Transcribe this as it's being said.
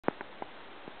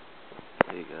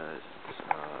Hey guys, it's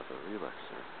the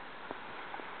Relexer.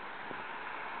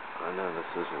 I know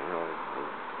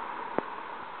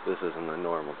this isn't a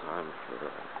normal time for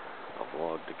a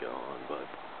vlog to go on, but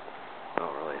I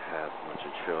don't really have much of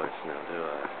a choice now, do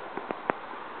I?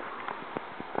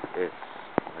 It's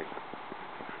like,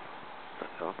 what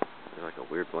the hell? There's like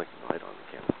a weird blinking light on the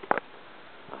camera, but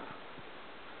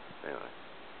anyway,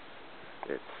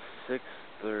 it's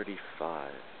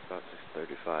 6:35. It's about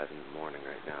 6:35 in the morning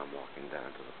right now. I'm walking down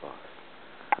to the bus.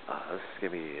 This is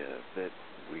gonna be a bit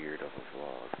weird of a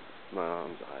vlog. My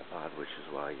mom's iPod, which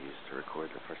is what I used to record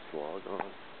the first vlog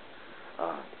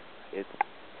on, it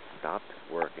stopped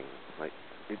working. Like,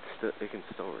 it can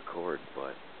still record,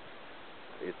 but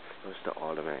it's supposed to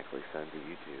automatically send to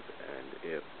YouTube,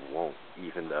 and it won't,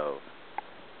 even though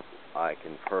I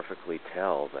can perfectly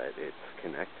tell that it's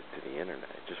connected to the internet.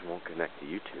 It just won't connect to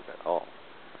YouTube at all.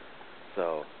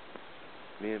 So,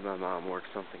 me and my mom worked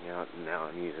something out, and now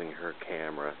I'm using her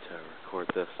camera to record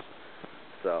this.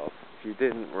 So, if you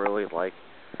didn't really like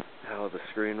how the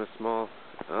screen was small,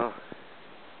 well,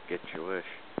 get your wish.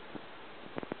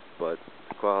 But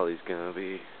the quality's gonna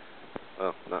be,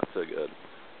 well, not so good,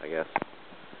 I guess.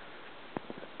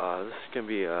 This is gonna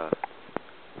be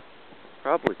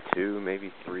probably 2,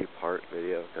 maybe 3-part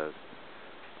video, because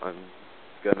I'm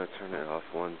gonna turn it off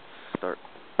once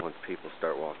people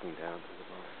start walking down to the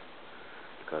bus,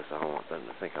 because I don't want them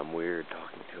to think I'm weird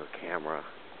talking to a camera.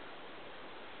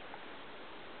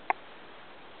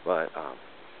 But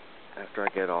after I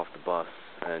get off the bus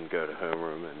and go to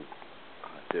homeroom and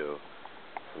do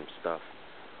some stuff,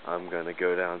 I'm gonna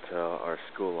go down to our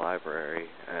school library,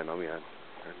 and I'm gonna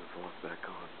turn the vlog back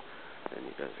on, and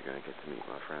you guys are gonna get to meet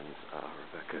my friends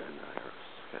Rebecca and Iris,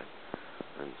 okay?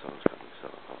 And someone's coming, so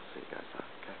I'll see you guys out,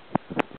 okay?